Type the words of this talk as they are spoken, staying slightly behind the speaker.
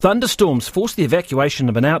Thunderstorms forced the evacuation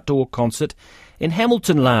of an outdoor concert in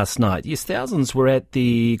Hamilton last night. Yes, thousands were at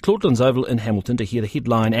the Claudelands Oval in Hamilton to hear the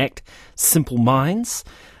headline act, Simple Minds,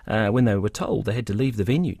 when they were told they had to leave the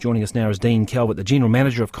venue. Joining us now is Dean Calvert, the General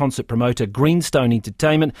Manager of concert promoter Greenstone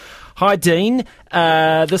Entertainment. Hi, Dean.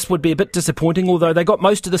 This would be a bit disappointing, although they got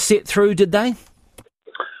most of the set through, did they?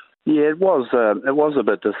 Yeah, it was a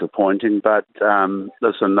bit disappointing, but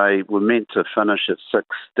listen, they were meant to finish at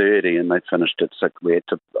 6:30 and they finished at 6. We had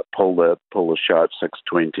to pull the show at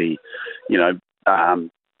 6:20,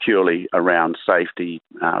 purely around safety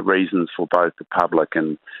reasons for both the public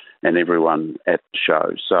and everyone at the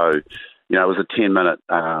show. So, it was a 10-minute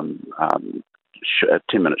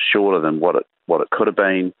 10 minutes shorter than what it could have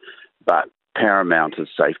been, but paramount is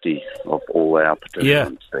safety of all our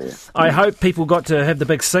participants there. I hope people got to have the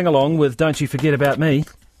big sing-along with Don't You Forget About Me.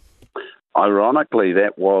 Ironically,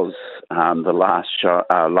 that was the last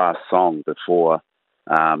song before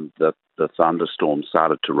the thunderstorm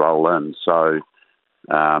started to roll in. So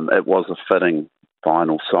it was a fitting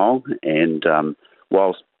final song, and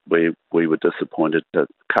whilst we were disappointed to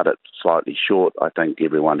cut it slightly short, I think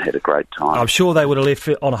everyone had a great time. I'm sure they would have left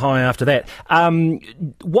on a high after that.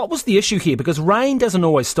 What was the issue here? Because rain doesn't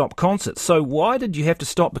always stop concerts, so why did you have to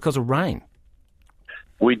stop because of rain?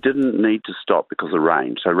 We didn't need to stop because of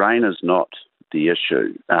rain, so rain is not the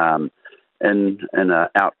issue. In an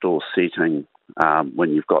outdoor setting, when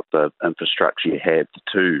you've got the infrastructure you have, the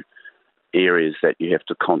two areas that you have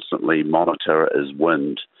to constantly monitor is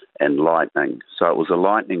wind and lightning. So it was a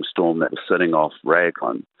lightning storm that was sitting off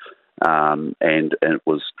Raglan, and it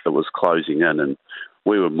was closing in, and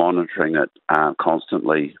we were monitoring it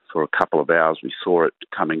constantly for a couple of hours. We saw it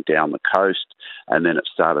coming down the coast, and then it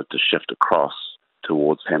started to shift across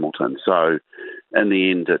towards Hamilton. So in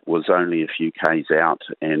the end, it was only a few k's out,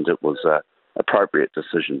 and it was an appropriate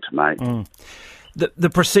decision to make. The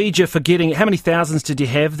procedure for getting, how many thousands did you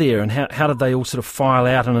have there, and how did they all sort of file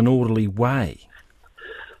out in an orderly way?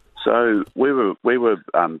 So we were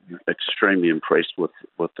extremely impressed with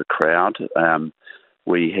the crowd.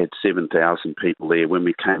 We had 7,000 people there. When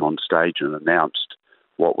we came on stage and announced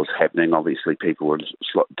what was happening, obviously people were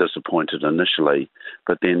disappointed initially,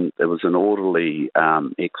 but then there was an orderly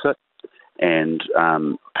exit, and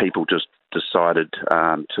people just decided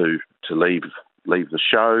to leave the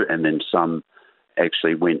show, and then some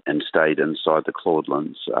actually went and stayed inside the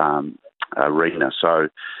Claudelands arena. So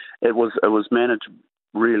it was managed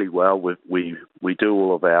really well. We do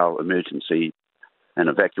all of our emergency and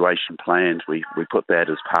evacuation plans. We put that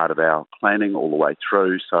as part of our planning all the way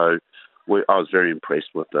through. So I was very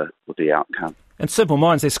impressed with the outcome. And Simple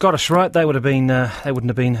Minds, they're Scottish, right? They wouldn't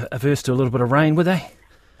have been averse to a little bit of rain, would they?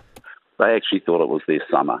 They actually thought it was their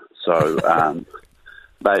summer. So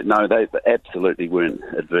they absolutely weren't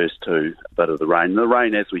adverse to a bit of the rain. The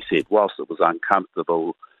rain, as we said, whilst it was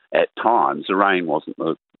uncomfortable at times, the rain wasn't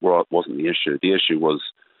the issue. The issue was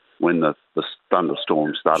when the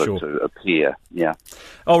thunderstorm started to appear. Yeah.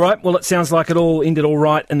 All right. Well, it sounds like it all ended all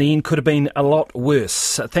right in the end. Could have been a lot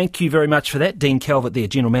worse. Thank you very much for that. Dean Calvert there,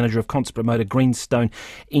 General Manager of concert promoter Greenstone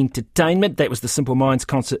Entertainment. That was the Simple Minds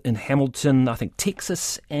concert in Hamilton. I think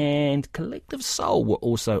Texas and Collective Soul were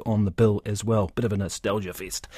also on the bill as well. Bit of a nostalgia fest.